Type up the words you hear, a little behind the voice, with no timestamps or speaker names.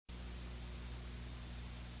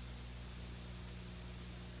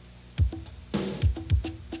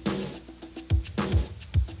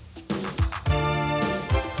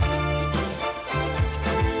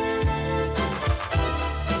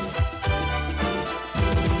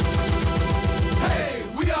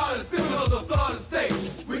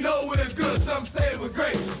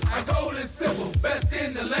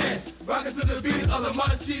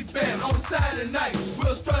Saturday night,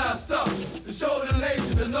 we'll strut our stuff to show the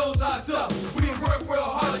nation that knows our tough. We work real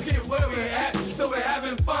hard to get where we're at, so we're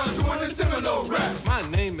having fun doing the Seminole Rap. My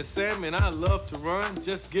name is Sam and I love to run.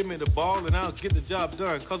 Just give me the ball and I'll get the job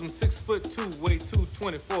done. Cause I'm 6'2", weigh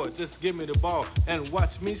 224. Just give me the ball and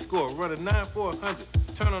watch me score. Run a 9 for 100.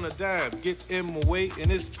 Turn on a dime, get in my way,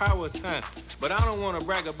 and it's power time. But I don't want to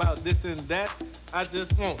brag about this and that. I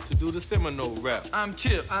just want to do the Seminole Rap. I'm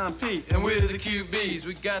Chip. I'm Pete. And we're the QBs.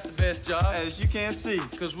 We got the best job. As you can see.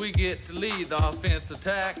 Cause we get to lead the offense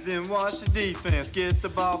attack. Then watch the defense get the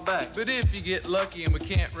ball back. But if you get lucky and we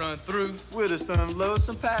can't run through, we'll just unload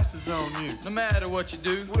some passes on you. No matter what you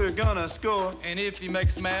do, we're gonna score. And if you make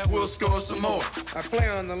us mad, we'll score some more. I play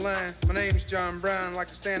on the line. My name's John Brown. Like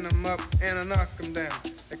to stand them up and I knock them down.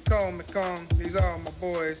 They call me calm. These are my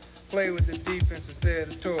boys. Play with the defense instead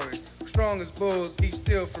of toys. Strong as bulls, eat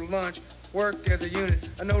still for lunch. Work as a unit,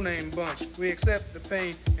 a no-name bunch. We accept the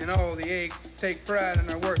pain and all the aches. Take pride in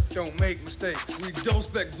our work, don't make mistakes. We don't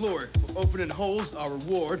expect glory for opening holes. Our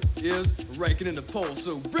reward is ranking in the polls.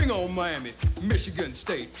 So bring on Miami, Michigan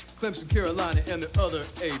State, Clemson, Carolina, and the other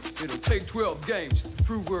 8. It'll take 12 games to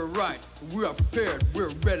prove we're right. We are prepared,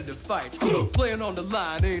 we're ready to fight. Playing on the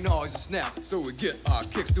line ain't always a snap, so we get our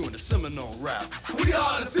kicks doing the Seminole Rap. We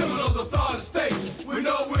are the Seminoles of Florida State. We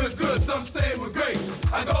know we're good, some say we're great.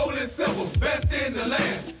 Our goal is simple, best in the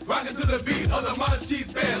land. Rocking to the beat of the Monster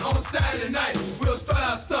Chiefs band. On Saturday night, we'll strut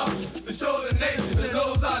our stuff to show the nation that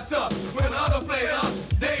knows our tough. When others play us,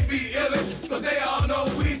 they be illin', cause they all know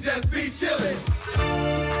we just be chillin'.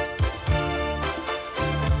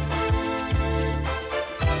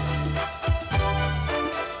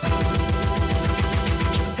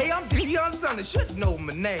 You should know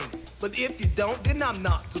my name. But if you don't, then I'm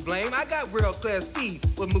not to blame. I got world-class speed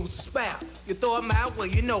with Moose Spout. You throw it my way,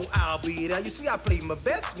 you know I'll be there. You see, I play my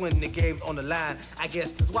best when the game's on the line. I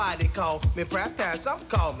guess that's why they call me prime time. Some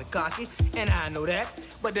call me cocky, and I know that.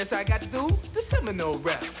 But that's I got to do the Seminole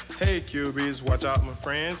Rap. Hey, QBs, watch out, my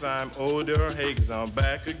friends. I'm Odell Higgins. I'm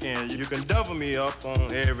back again. You can double me up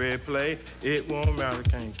on every play. It won't matter,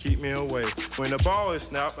 can't keep me away. When the ball is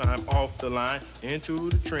snapped, I'm off the line into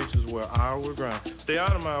the trenches where I will grind. Stay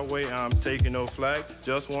out of my way, I'm taking no flag.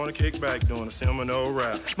 Just want to kick back doing the Seminole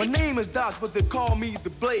Rap. My name is Doc, but they call me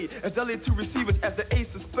the Blade. As deadly to receivers as the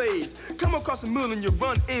ace of spades. Come across a mill and you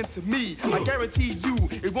run into me. I guarantee you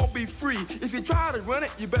it won't be free. If you try to run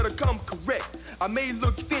it, you better come correct. I may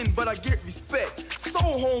look thin, but I get respect. So,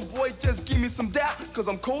 homeboy, just give me some dap, cause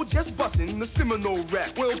I'm cold just bustin' the Seminole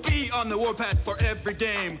Rap. We'll be on the warpath for every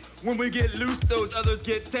game. When we get loose, those others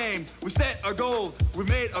get tame. We set our goals, we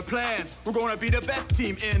made our plans. We're gonna be the best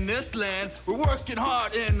team in this land. We're working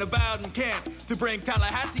hard in the Bowden camp to bring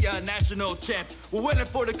Tallahassee a national champ. We're winning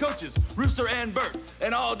for the coaches, Rooster and Bert,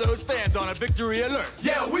 and all those fans on a victory alert.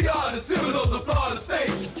 Yeah, we are the Seminoles of Florida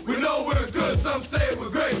State. We know we're good, some say we're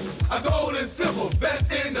great. Our goal is simple,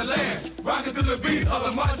 best in the land. Rocking to the beat of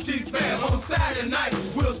the Monster Chiefs band. On Saturday night,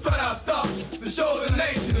 we'll strut our stuff to show the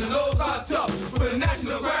nation that knows how tough. With the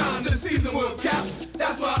national ground, this season will cap.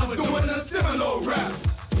 That's why we're doing the Seminole Rap.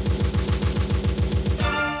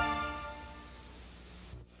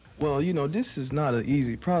 Well, you know, this is not an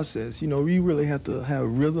easy process. You know, you really have to have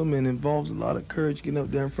rhythm and involves a lot of courage getting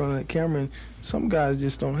up there in front of the camera. And some guys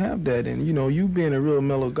just don't have that. And, you know, you being a real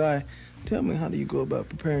mellow guy, tell me, how do you go about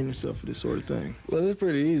preparing yourself for this sort of thing? Well, it's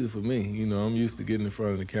pretty easy for me. You know, I'm used to getting in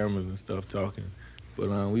front of the cameras and stuff talking. But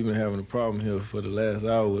we've been having a problem here for the last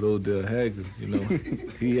hour with Odell Higgins. You know,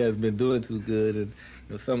 he hasn't been doing too good. And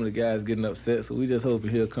you know, some of the guys getting upset. So we just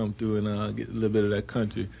hoping he'll come through and get a little bit of that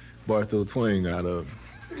country Barstow twang out of him.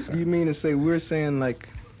 You mean to say we're saying, like,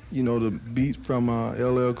 you know, the beat from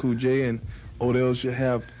LL Cool J and Odell should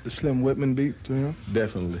have the Slim Whitman beat to him?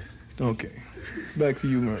 Definitely. Okay. Back to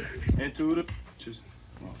you, Murray. Into the... Just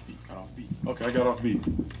off beat, cut off beat. Okay, I got off beat.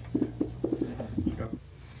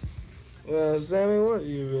 Well, Sammy, what do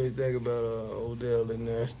you really think about Odell in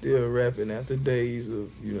there still rapping after days of,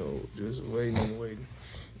 you know, just waiting and waiting?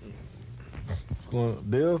 What's going on?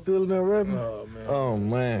 Dale still in there rapping? Oh, man. Oh,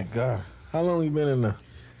 man, God. How long you been in there?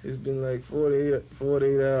 It's been like 48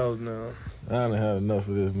 hours now. I done had enough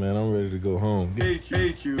of this, man. I'm ready to go home. Hey,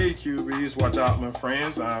 QBs, watch out, my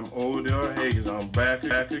friends. I'm Odell Higgins. I'm back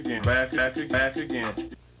again.